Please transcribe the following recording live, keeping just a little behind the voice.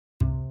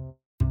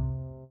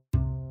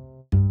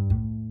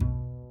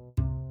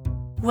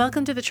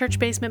Welcome to the Church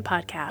Basement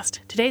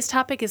Podcast. Today's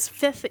topic is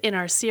fifth in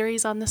our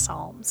series on the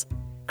Psalms.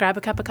 Grab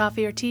a cup of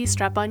coffee or tea,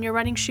 strap on your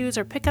running shoes,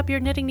 or pick up your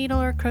knitting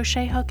needle or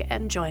crochet hook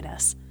and join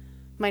us.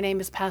 My name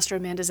is Pastor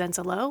Amanda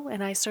Zenzalo,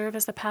 and I serve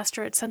as the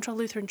pastor at Central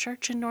Lutheran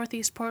Church in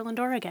Northeast Portland,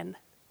 Oregon.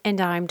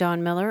 And I'm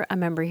Dawn Miller, a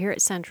member here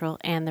at Central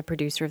and the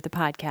producer of the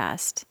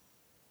podcast.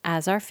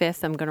 As our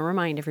fifth, I'm going to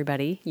remind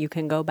everybody, you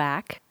can go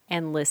back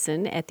and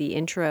listen at the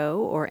intro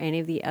or any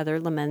of the other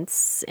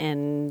laments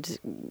and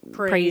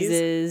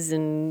praises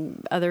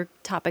and other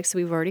topics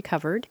we've already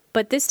covered.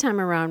 But this time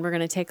around, we're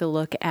going to take a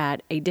look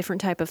at a different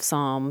type of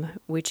psalm,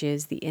 which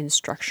is the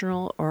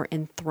instructional or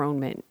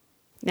enthronement.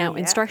 Now,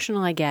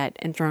 instructional I get,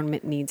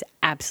 enthronement means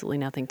absolutely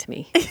nothing to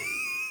me.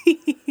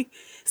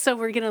 So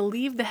we're going to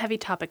leave the heavy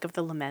topic of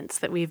the laments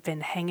that we've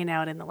been hanging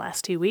out in the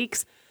last 2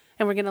 weeks,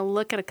 and we're going to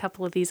look at a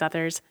couple of these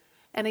others.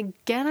 And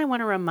again, I want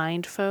to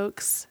remind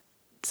folks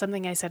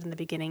something I said in the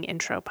beginning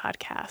intro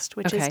podcast,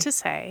 which is to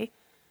say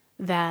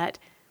that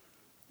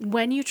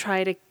when you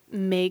try to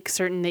make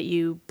certain that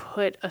you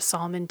put a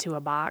psalm into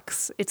a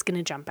box, it's going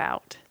to jump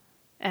out.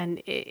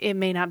 And it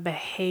may not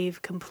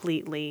behave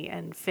completely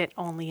and fit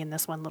only in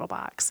this one little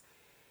box.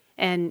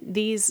 And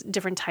these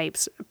different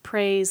types,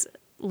 praise,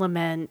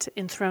 lament,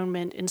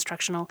 enthronement,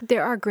 instructional.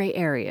 There are gray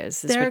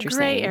areas, is what you're saying.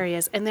 There are gray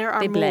areas, and there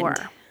are more.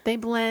 They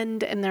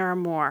blend, and there are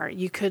more.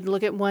 You could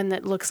look at one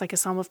that looks like a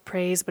psalm of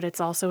praise, but it's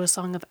also a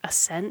song of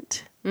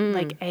ascent,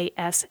 like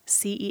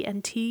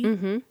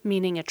A-S-C-E-N-T,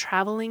 meaning a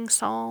traveling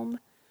psalm.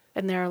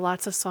 And there are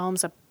lots of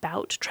psalms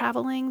about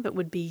traveling that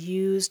would be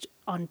used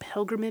on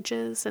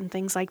pilgrimages and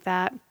things like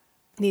that.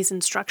 These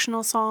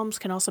instructional psalms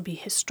can also be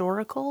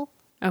historical.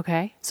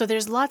 Okay. So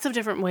there's lots of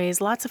different ways,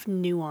 lots of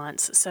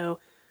nuance. So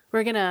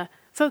we're going to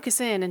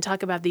focus in and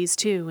talk about these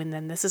two, and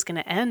then this is going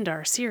to end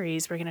our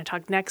series. We're going to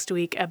talk next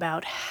week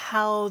about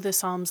how the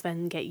Psalms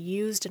then get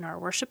used in our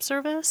worship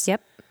service.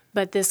 Yep.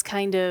 But this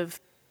kind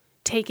of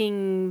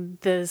taking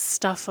the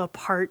stuff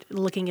apart,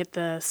 looking at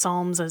the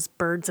Psalms as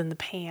birds in the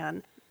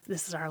pan,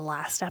 this is our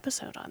last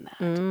episode on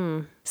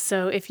that.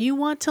 So if you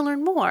want to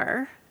learn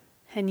more,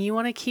 and you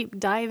want to keep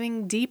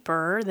diving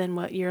deeper than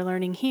what you're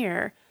learning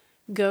here,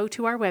 go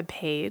to our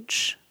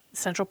webpage,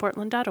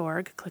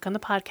 centralportland.org, click on the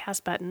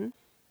podcast button,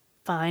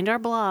 find our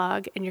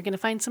blog, and you're going to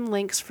find some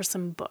links for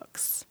some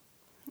books.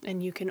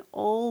 And you can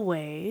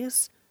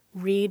always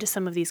read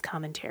some of these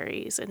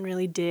commentaries and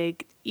really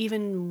dig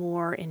even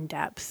more in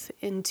depth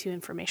into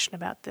information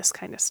about this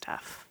kind of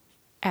stuff.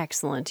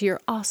 Excellent. You're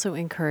also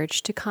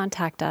encouraged to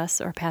contact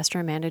us or Pastor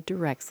Amanda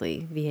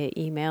directly via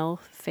email,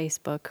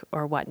 Facebook,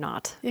 or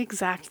whatnot.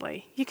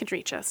 Exactly. You can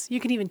reach us. You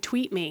can even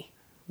tweet me.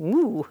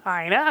 Ooh.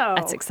 I know.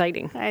 That's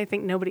exciting. I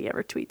think nobody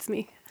ever tweets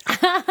me.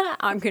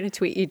 I'm going to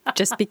tweet you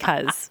just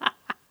because.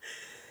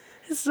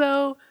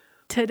 So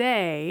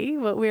today,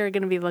 what we're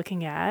going to be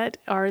looking at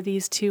are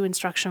these two,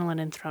 instructional and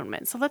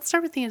enthronement. So let's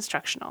start with the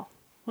instructional.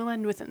 We'll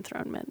end with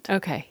enthronement.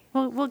 Okay.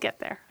 We'll get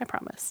there, I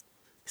promise.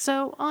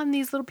 So on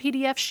these little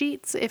PDF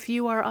sheets, if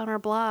you are on our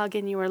blog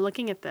and you are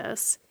looking at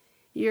this,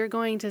 you're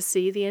going to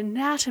see the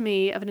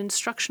anatomy of an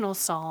instructional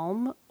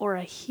psalm or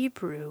a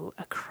Hebrew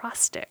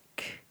acrostic.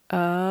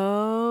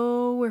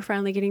 Oh, we're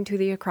finally getting to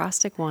the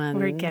acrostic ones.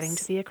 We're getting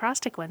to the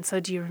acrostic one. So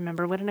do you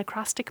remember what an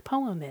acrostic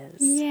poem is?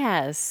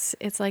 Yes.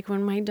 It's like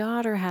when my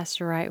daughter has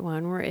to write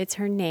one where it's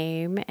her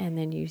name and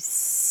then you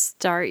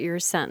start your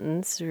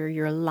sentence or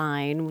your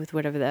line with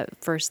whatever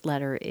that first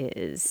letter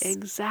is.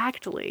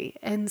 Exactly.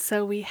 And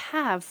so we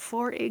have,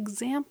 for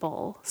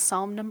example,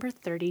 Psalm number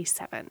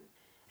 37.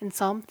 And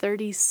Psalm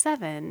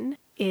 37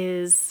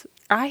 is...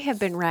 I have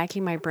been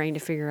racking my brain to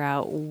figure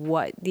out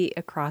what the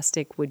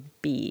acrostic would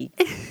be.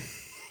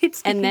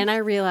 And then I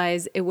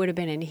realized it would have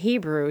been in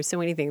Hebrew,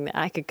 so anything that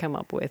I could come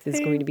up with is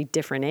going to be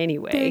different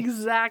anyway.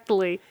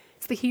 Exactly.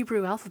 It's the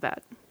Hebrew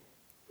alphabet.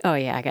 Oh,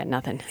 yeah, I got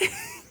nothing.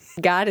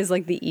 God is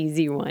like the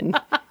easy one.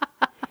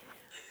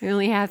 We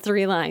only have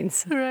 3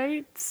 lines.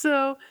 Right?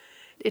 So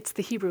it's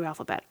the Hebrew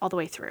alphabet all the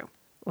way through.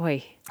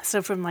 Oy.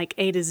 So from like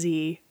A to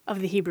Z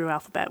of the Hebrew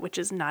alphabet, which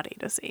is not A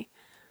to Z.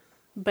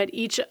 But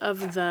each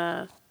of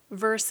the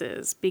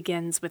verses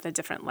begins with a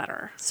different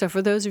letter. So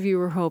for those of you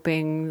who are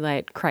hoping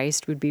that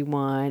Christ would be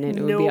one and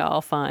it would be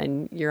all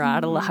fun, you're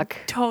out of luck.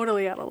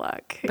 Totally out of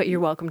luck. But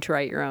you're welcome to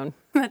write your own.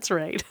 That's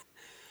right.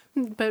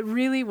 But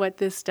really what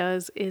this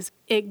does is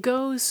it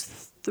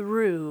goes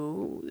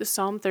through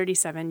Psalm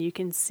 37. You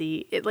can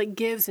see it like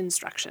gives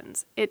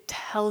instructions. It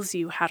tells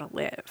you how to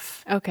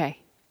live. Okay.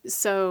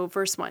 So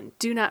verse 1,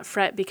 do not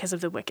fret because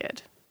of the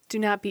wicked. Do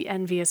not be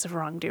envious of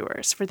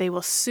wrongdoers, for they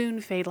will soon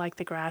fade like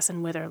the grass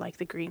and wither like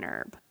the green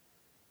herb.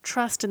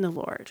 Trust in the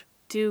Lord.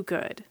 Do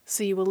good,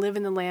 so you will live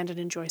in the land and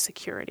enjoy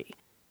security.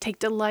 Take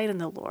delight in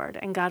the Lord,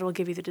 and God will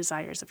give you the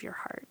desires of your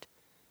heart.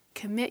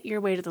 Commit your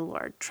way to the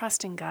Lord.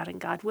 Trust in God, and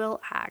God will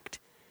act.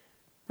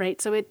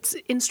 Right? So it's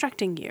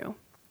instructing you.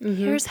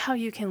 Here's how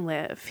you can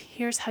live.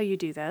 Here's how you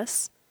do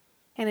this.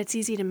 And it's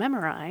easy to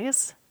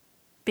memorize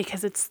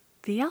because it's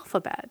the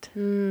alphabet.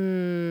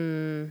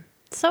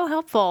 So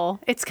helpful.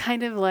 It's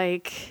kind of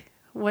like,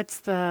 what's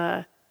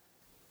the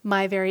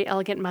My Very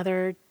Elegant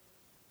Mother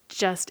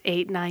just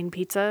ate 9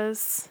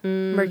 pizzas.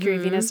 Mercury,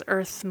 Venus,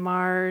 Earth,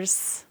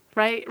 Mars.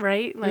 Right?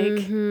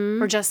 Like,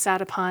 or just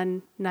sat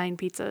upon 9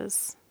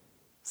 pizzas.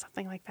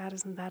 Something like that.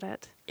 Isn't that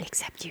it?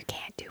 Except you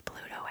can't do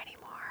Pluto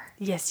anymore.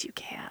 Yes, you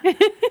can.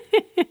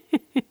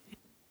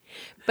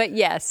 But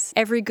yes,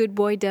 Every Good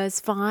Boy Does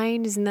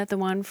Fine. Isn't that the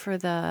one for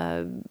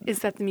the... Is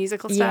that the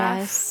musical staff?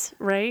 Yes.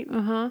 Right?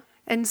 Uh-huh.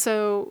 And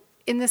so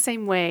in the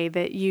same way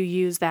that you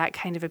use that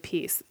kind of a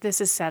piece,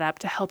 this is set up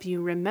to help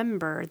you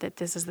remember that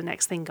this is the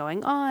next thing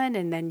going on,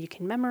 and then you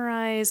can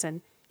memorize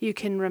and you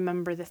can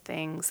remember the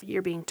things that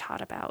you're being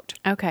taught about.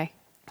 Okay.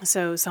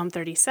 So Psalm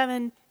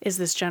 37 is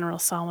this general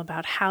psalm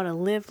about how to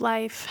live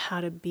life,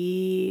 how to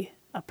be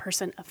a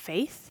person of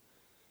faith.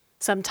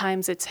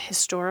 Sometimes it's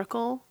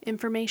historical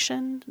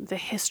information, the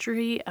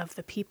history of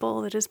the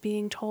people that is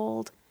being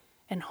told,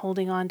 and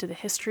holding on to the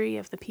history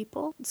of the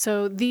people.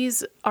 So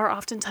these are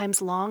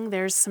oftentimes long.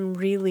 There's some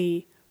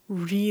really,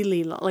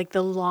 really long, like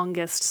the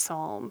longest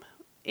psalm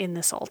in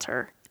the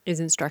Psalter Is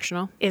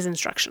instructional? is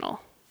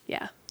instructional.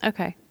 Yeah.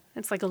 Okay.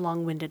 It's like a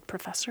long-winded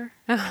professor.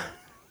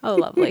 Oh,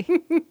 lovely.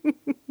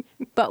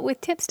 But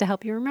with tips to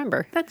help you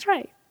remember. That's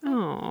right.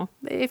 Oh.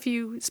 If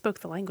you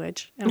spoke the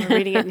language and were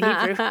reading it in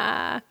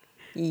Hebrew.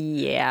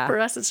 Yeah. For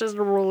us, it's just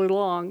really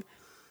long.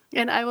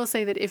 And I will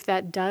say that if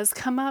that does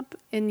come up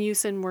in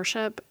use in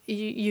worship,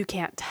 you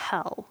can't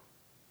tell.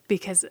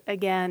 Because,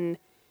 again,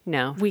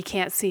 No. we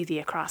can't see the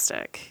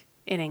acrostic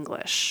in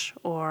English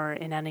or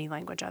in any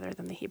language other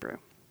than the Hebrew.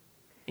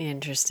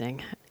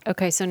 Interesting.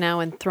 Okay, so now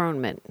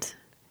enthronement,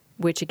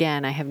 which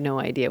again, I have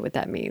no idea what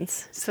that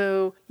means.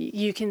 So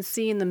you can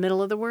see in the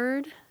middle of the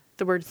word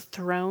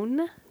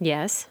throne,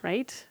 Yes.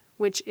 right?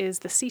 Which is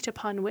the seat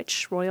upon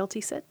which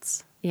royalty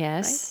sits.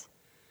 Yes.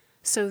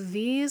 So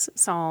these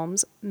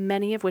psalms,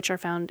 many of which are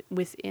found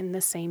within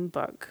the same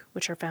book,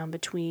 which are found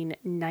between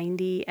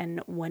 90 and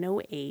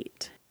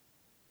 108,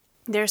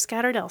 they're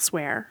scattered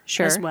elsewhere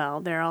Sure. as well.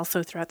 They're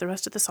also throughout the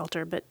rest of the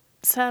Psalter, but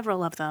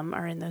several of them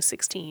are in those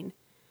 16.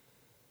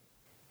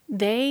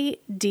 They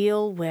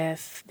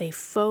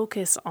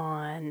focus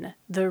on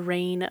the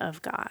reign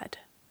of God.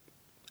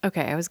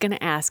 Okay, I was going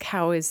to ask,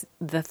 how is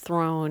the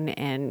throne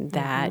and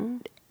that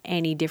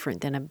any different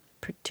than a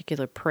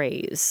particular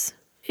praise?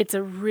 It's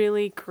a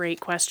really great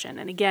question.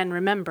 And again,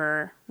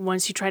 remember,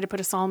 once you try to put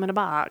a psalm in a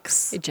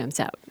box, It jumps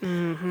out.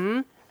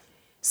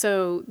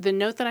 So the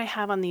note that I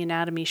have on the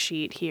anatomy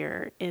sheet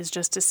here is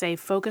just to say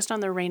focused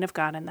on the reign of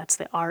God, and that's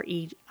the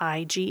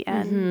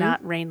R-E-I-G-N,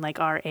 not reign like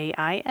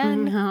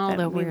R-A-I-N, No,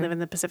 that we weird. live in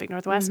the Pacific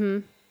Northwest.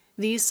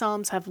 These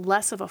psalms have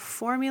less of a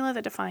formula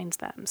that defines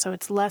them. So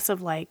it's less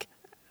of like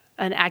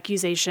an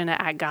accusation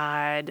at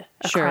God,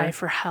 a Sure. cry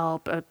for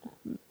help, a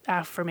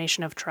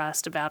affirmation of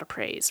trust, a vow to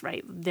praise,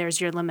 right?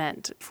 There's your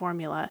lament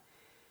formula.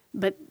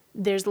 But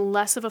there's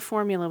less of a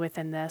formula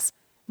within this,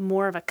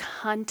 more of a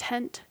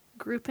content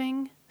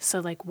grouping. So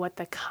like what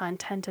the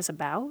content is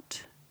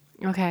about.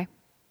 Okay.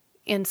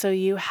 And so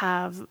you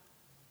have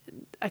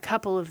a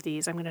couple of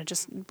these. I'm going to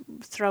just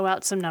throw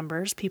out some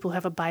numbers. People who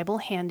have a Bible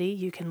handy,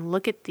 you can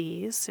look at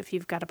these. If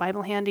you've got a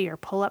Bible handy, or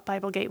pull up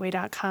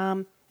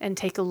BibleGateway.com and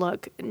take a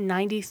look.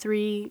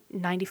 93,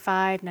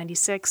 95,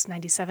 96,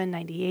 97,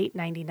 98,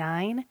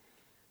 99.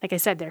 Like I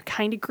said, they're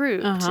kind of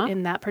grouped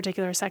in that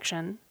particular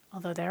section,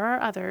 although there are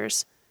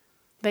others.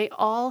 They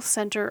all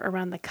center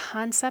around the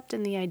concept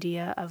and the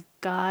idea of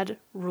God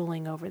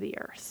ruling over the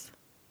earth.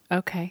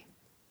 Okay.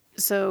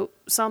 So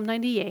Psalm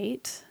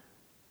 98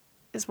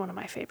 is one of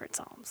my favorite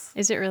psalms.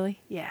 Is it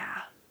really?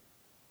 Yeah.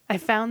 I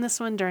found this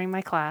one during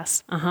my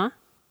class. Uh-huh.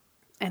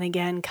 And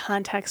again,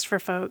 context for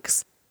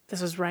folks.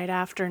 This was right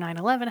after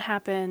 9/11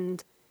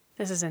 happened.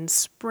 This is in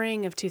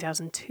spring of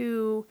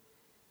 2002.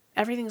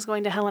 Everything's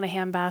going to hell in a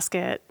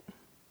handbasket.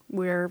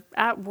 We're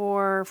at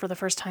war for the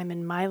first time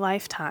in my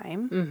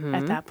lifetime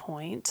at that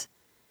point.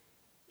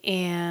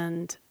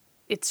 And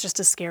it's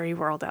just a scary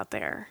world out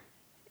there.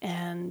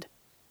 And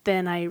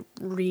then I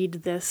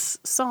read this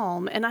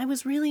psalm, and I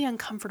was really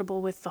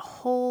uncomfortable with the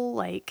whole,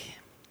 like,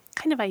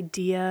 kind of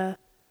idea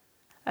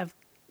of,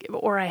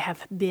 or I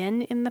have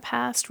been in the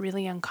past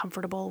really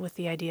uncomfortable with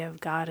the idea of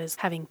God as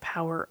having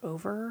power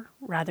over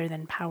rather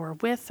than power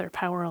with or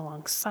power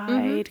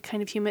alongside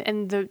kind of human.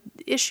 And the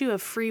issue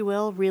of free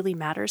will really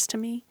matters to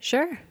me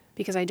Sure.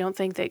 because I don't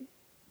think that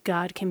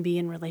God can be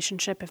in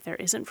relationship if there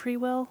isn't free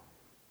will.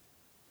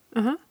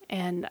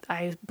 And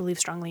I believe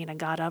strongly in a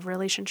God of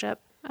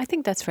relationship. I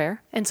think that's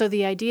fair. And so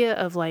the idea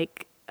of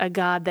like a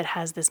God that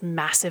has this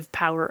massive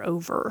power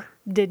over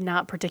did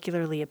not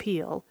particularly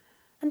appeal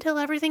until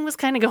everything was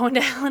kind of going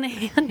to hell in a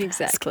handbasket.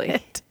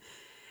 Exactly.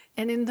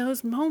 And in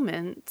those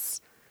moments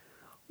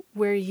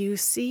where you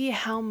see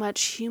how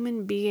much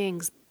human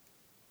beings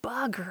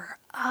bugger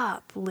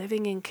up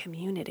living in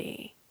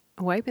community.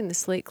 Wiping the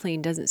slate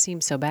clean doesn't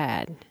seem so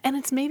bad. And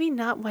it's maybe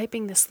not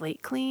wiping the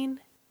slate clean.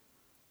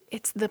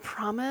 It's the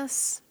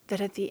promise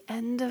that at the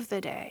end of the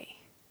day,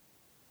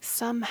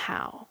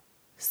 somehow,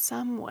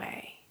 some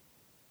way,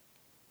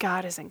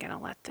 God isn't going to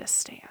let this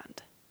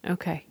stand.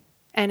 Okay.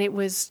 And it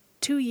was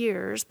 2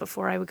 years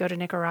before I would go to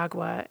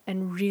Nicaragua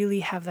and really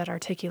have that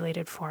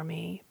articulated for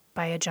me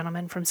by a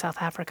gentleman from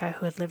South Africa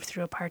who had lived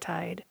through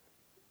apartheid.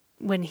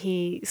 When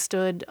he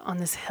stood on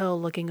this hill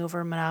looking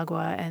over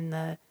Managua and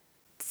the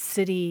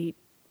city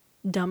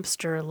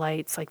dumpster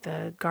lights, like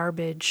the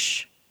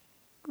garbage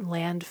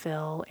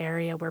landfill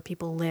area where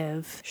people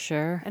live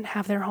Sure. and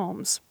have their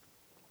homes.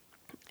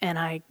 And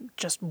I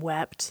just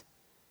wept.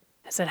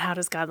 I said, how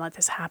does God let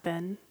this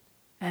happen?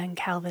 And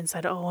Calvin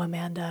said, oh,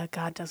 Amanda,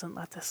 God doesn't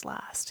let this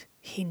last.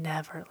 He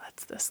never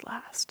lets this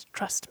last.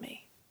 Trust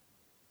me.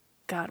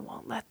 God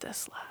won't let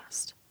this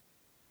last.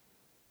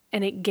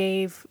 And it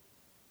gave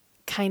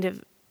kind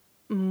of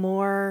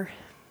more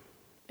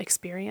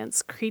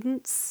experience,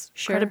 credence,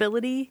 Sure.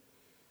 credibility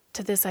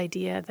to this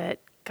idea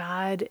that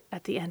God,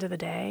 at the end of the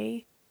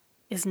day,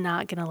 is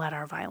not going to let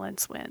our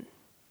violence win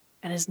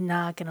and is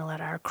not going to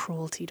let our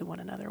cruelty to one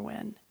another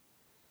win.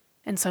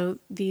 And so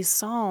these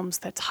Psalms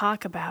that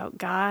talk about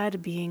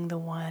God being the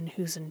one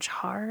who's in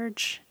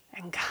charge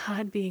and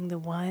God being the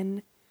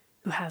one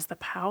who has the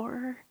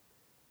power,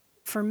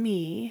 for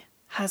me,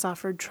 has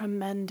offered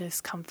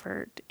tremendous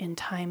comfort in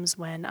times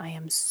when I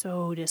am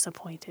so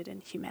disappointed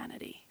in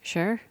humanity.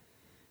 Sure.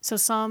 So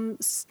Psalm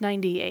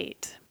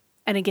 98,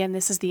 and again,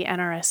 this is the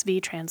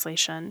NRSV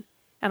translation,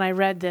 and I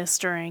read this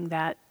during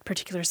that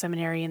particular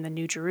seminary in the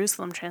New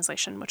Jerusalem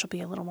translation, which will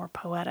be a little more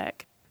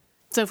poetic.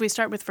 So if we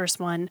start with verse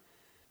 1,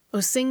 "O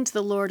sing to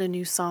the Lord a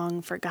new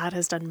song, for God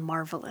has done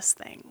marvelous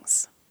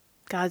things.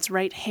 God's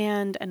right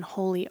hand and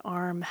holy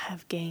arm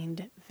have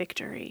gained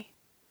victory.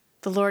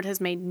 The Lord has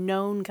made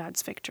known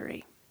God's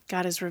victory.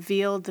 God has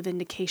revealed the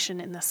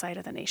vindication in the sight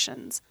of the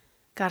nations.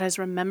 God has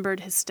remembered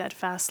his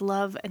steadfast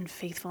love and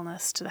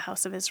faithfulness to the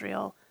house of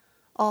Israel.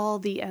 All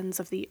the ends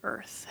of the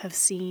earth have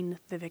seen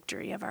the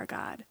victory of our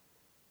God.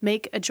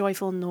 Make a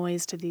joyful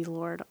noise to thee,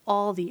 Lord,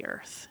 all the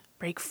earth.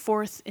 Break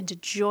forth into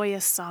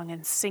joyous song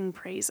and sing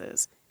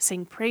praises.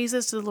 Sing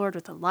praises to the Lord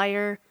with the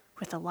lyre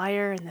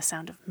and the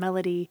sound of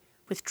melody,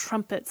 with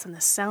trumpets and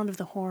the sound of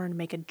the horn.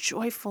 Make a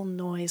joyful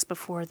noise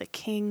before the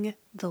King,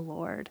 the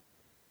Lord.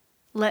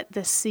 Let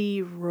the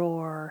sea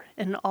roar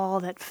and all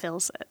that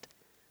fills it,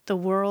 the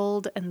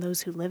world and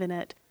those who live in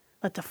it.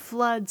 Let the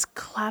floods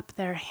clap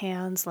their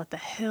hands. Let the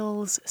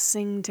hills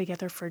sing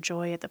together for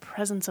joy at the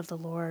presence of the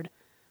Lord,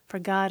 for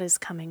God is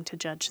coming to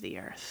judge the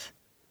earth.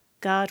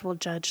 God will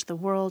judge the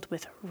world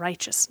with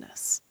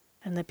righteousness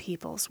and the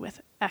peoples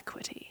with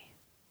equity."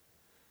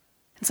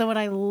 And so what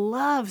I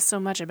love so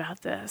much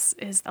about this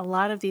is a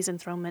lot of these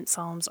enthronement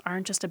psalms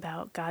aren't just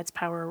about God's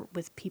power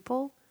with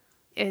people.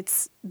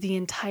 It's the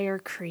entire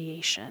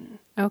creation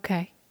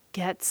Okay.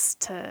 gets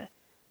to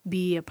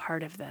be a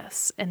part of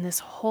this. And this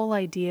whole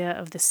idea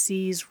of the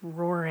seas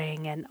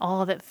roaring and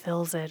all that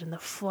fills it and the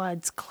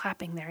floods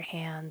clapping their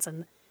hands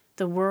and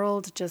the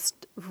world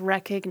just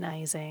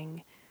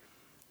recognizing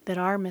that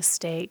our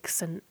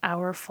mistakes and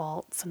our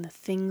faults and the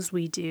things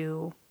we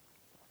do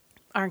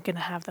aren't going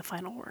to have the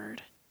final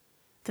word.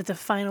 That the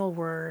final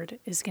word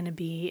is going to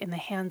be in the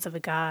hands of a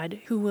God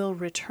who will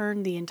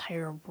return the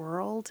entire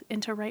world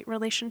into right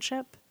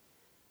relationship.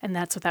 And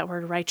that's what that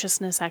word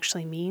righteousness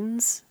actually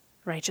means.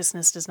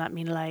 Righteousness does not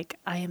mean like,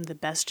 I am the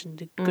best and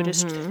the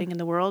goodest thing in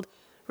the world.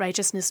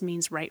 Righteousness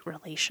means right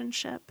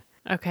relationship.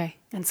 Okay.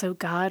 And so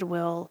God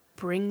will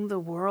bring the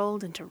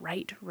world into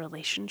right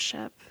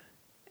relationship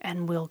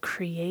and will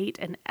create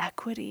an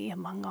equity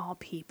among all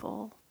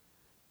people.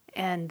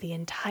 And the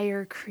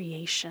entire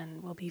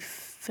creation will be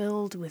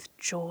filled with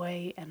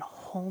joy and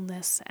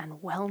wholeness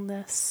and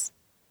wellness.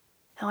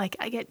 And like,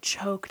 I get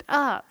choked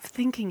up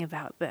thinking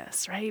about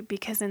this, right?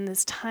 Because in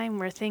this time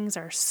where things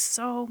are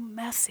so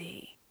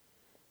messy,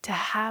 to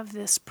have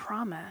this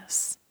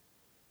promise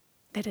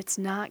that it's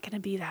not going to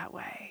be that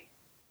way.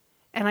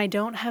 And I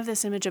don't have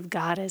this image of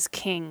God as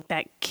king,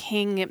 that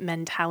king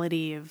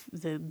mentality of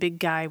the big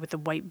guy with the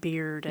white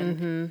beard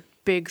and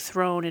big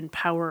throne and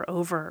power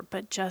over,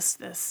 but just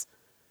this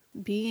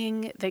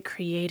being that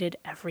created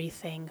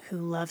everything, who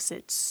loves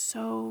it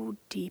so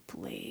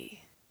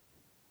deeply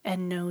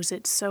and knows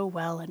it so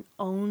well and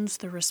owns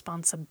the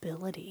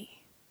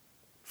responsibility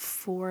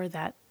for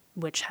that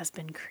which has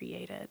been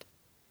created.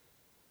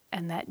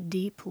 And that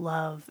deep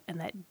love and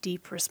that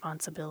deep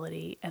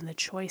responsibility and the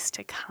choice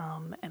to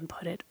come and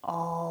put it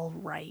all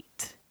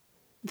right.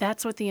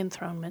 That's what the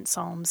enthronement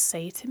psalms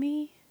say to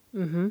me.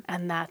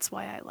 And that's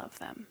why I love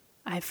them.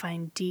 I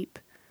find deep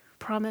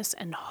promise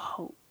and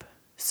hope.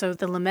 So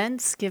the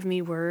laments give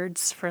me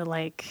words for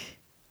like,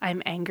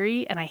 I'm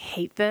angry and I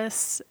hate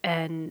this,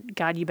 and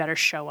God, you better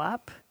show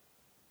up.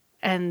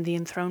 And the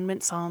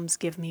enthronement psalms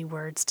give me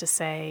words to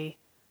say,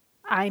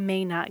 I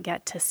may not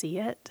get to see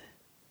it,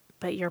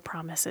 but your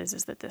promise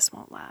is that this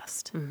won't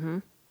last.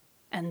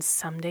 And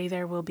someday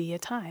there will be a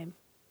time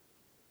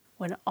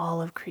when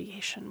all of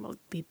creation will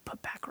be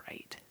put back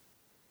right.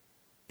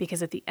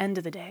 Because at the end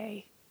of the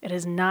day, it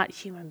is not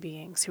human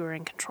beings who are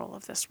in control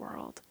of this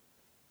world.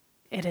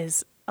 It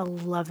is a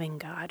loving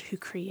God who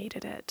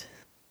created it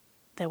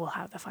that will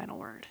have the final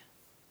word.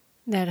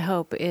 That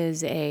hope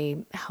is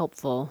a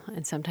helpful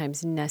and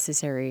sometimes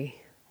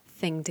necessary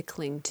thing to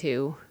cling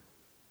to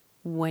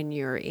when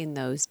you're in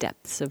those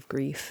depths of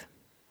grief.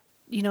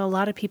 a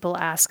lot of people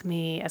ask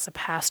me as a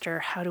pastor,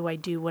 how do I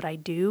do what I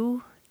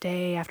do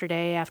day after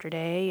day after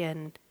day?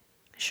 And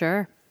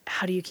Sure.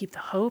 how do you keep the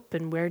hope,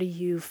 and where do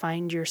you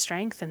find your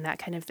strength, and that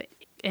kind of thing?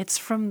 It's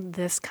from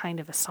this kind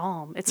of a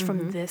psalm. It's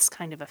from this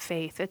kind of a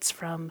faith. It's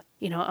from,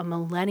 a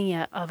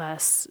millennia of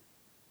us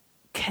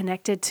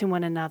connected to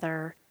one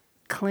another,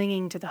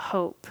 clinging to the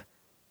hope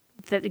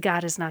that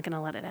God is not going to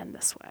let it end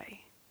this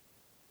way.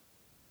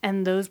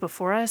 And those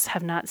before us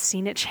have not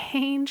seen it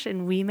change,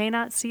 and we may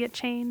not see it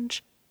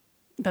change,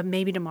 but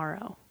maybe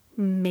tomorrow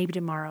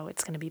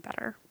it's going to be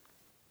better.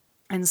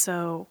 And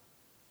so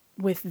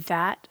with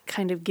that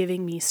kind of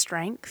giving me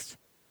strength,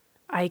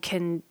 I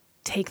can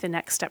take the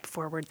next step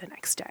forward the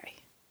next day.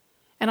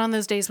 And on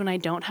those days when I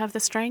don't have the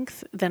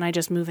strength, then I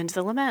just move into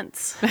the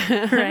laments,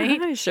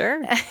 right?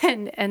 Sure.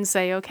 And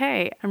say,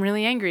 okay, I'm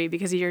really angry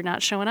because you're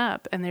not showing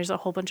up, and there's a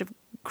whole bunch of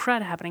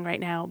crud happening right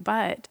now,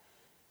 but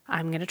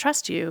I'm going to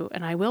trust you,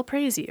 and I will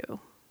praise you.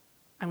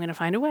 I'm going to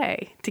find a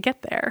way to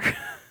get there.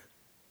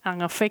 I'm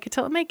going to fake it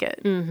till I make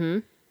it. Mm-hmm.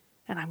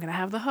 And I'm going to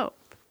have the hope.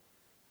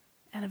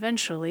 And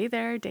eventually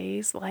there are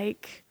days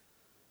like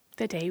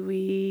the day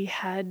we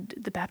had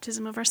the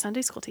baptism of our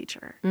Sunday school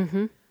teacher,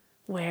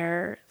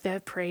 where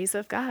the praise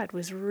of God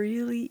was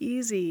really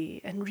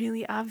easy and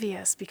really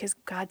obvious because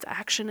God's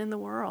action in the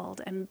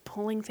world and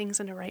pulling things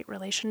into right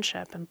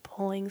relationship and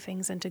pulling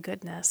things into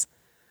goodness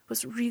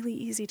was really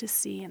easy to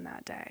see in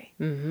that day.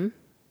 Mm-hmm.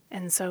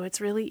 And so it's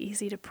really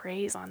easy to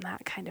praise on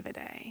that kind of a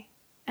day.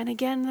 And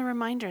again, the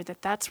reminder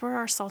that that's where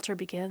our Psalter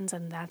begins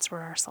and that's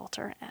where our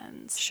Psalter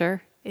ends.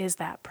 Sure. Is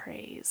that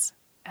praise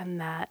and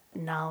that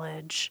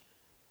knowledge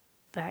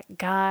that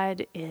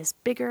God is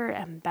bigger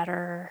and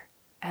better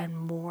and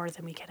more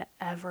than we can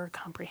ever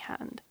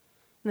comprehend.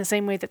 In the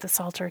same way that the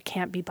Psalter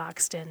can't be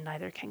boxed in,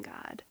 neither can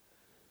God.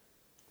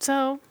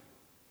 So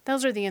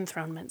those are the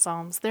enthronement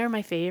psalms. They're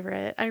my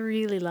favorite. I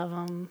really love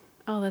them.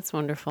 Oh, that's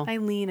wonderful. I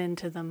lean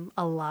into them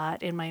a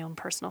lot in my own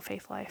personal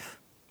faith life.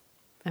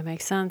 That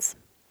makes sense.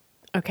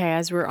 Okay,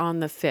 as we're on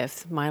the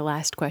fifth, my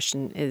last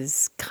question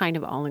is kind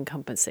of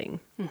all-encompassing.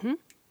 Mm-hmm.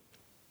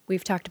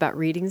 We've talked about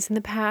readings in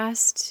the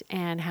past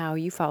and how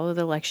you follow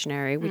the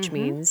lectionary, which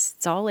means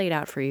it's all laid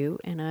out for you,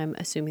 and I'm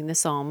assuming the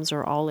Psalms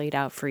are all laid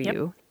out for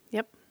you.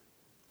 Yep.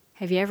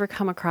 Have you ever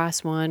come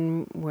across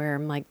one where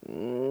I'm like,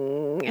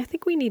 I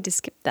think we need to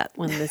skip that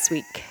one this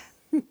week?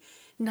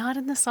 Not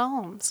in the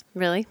Psalms.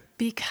 Really?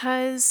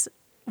 Because,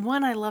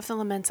 one, I love the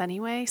laments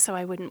anyway, so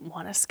I wouldn't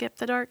want to skip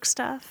the dark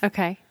stuff.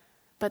 Okay.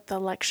 But the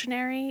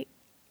lectionary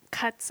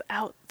cuts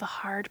out the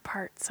hard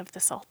parts of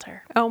the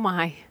Psalter. Oh,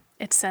 my.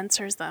 It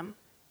censors them.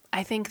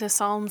 I think the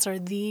Psalms are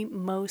the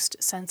most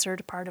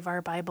censored part of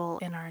our Bible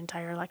in our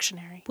entire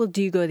lectionary. Well,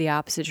 do you go the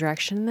opposite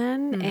direction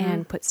then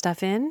and put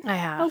stuff in? I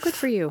have. Oh, good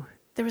for you.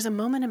 There was a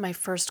moment in my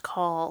first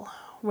call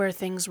where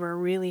things were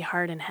really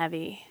hard and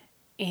heavy.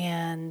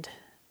 And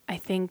I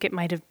think it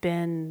might have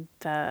been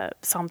the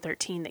Psalm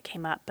 13 that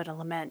came up, but a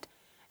lament.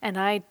 And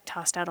I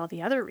tossed out all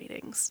the other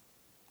readings.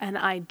 And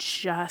I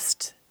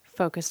just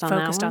focused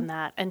on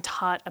that and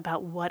taught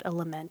about what a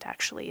lament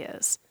actually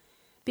is.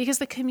 Because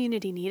the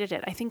community needed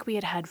it. I think we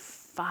had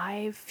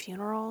 5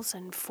 funerals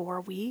in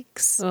 4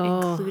 weeks,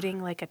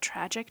 including like a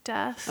tragic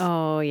death.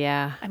 Oh,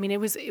 yeah. I mean,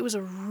 it was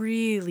a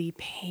really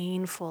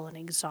painful and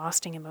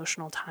exhausting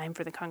emotional time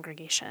for the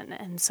congregation.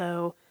 And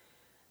so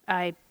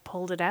I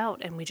pulled it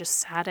out and we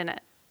just sat in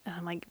it. And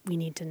I'm like, we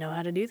need to know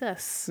how to do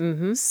this.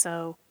 Mm-hmm.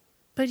 So,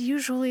 but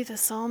usually the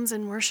Psalms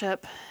in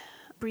worship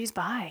breeze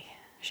by.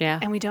 Yeah.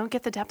 And we don't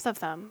get the depth of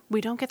them. We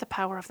don't get the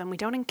power of them. We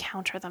don't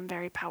encounter them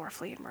very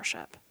powerfully in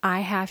worship. I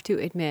have to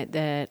admit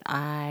that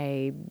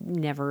I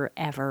never,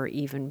 ever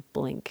even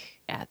blink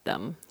at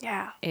them.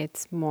 Yeah.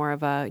 It's more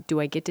of a,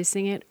 do I get to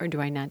sing it or do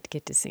I not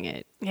get to sing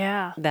it?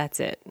 Yeah. That's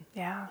it.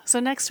 Yeah.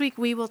 So next week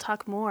we will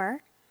talk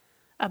more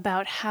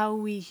about how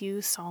we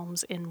use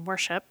Psalms in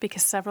worship,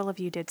 because several of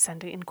you did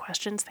send in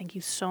questions. Thank you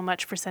so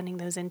much for sending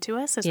those in to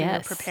us as we were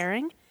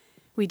preparing.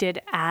 We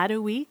did add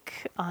a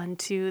week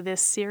onto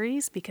this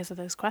series because of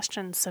those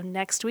questions. So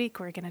next week,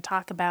 we're going to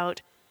talk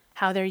about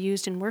how they're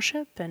used in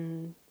worship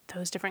and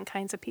those different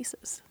kinds of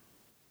pieces.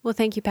 Well,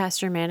 thank you,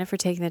 Pastor Amanda, for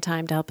taking the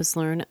time to help us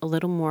learn a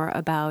little more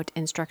about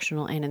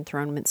instructional and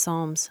enthronement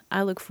psalms.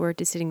 I look forward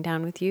to sitting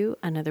down with you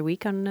another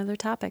week on another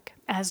topic.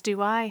 As do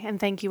I. And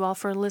thank you all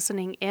for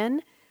listening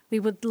in.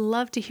 We would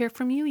love to hear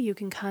from you. You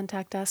can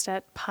contact us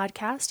at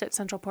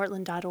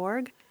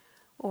podcast@centralportland.org.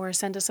 or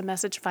send us a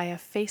message via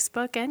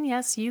Facebook. And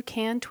yes, you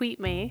can tweet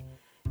me.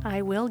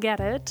 I will get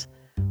it.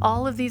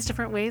 All of these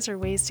different ways are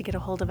ways to get a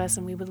hold of us,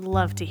 and we would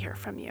love to hear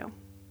from you.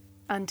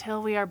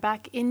 Until we are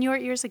back in your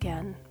ears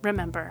again,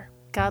 remember,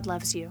 God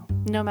loves you,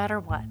 no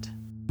matter what.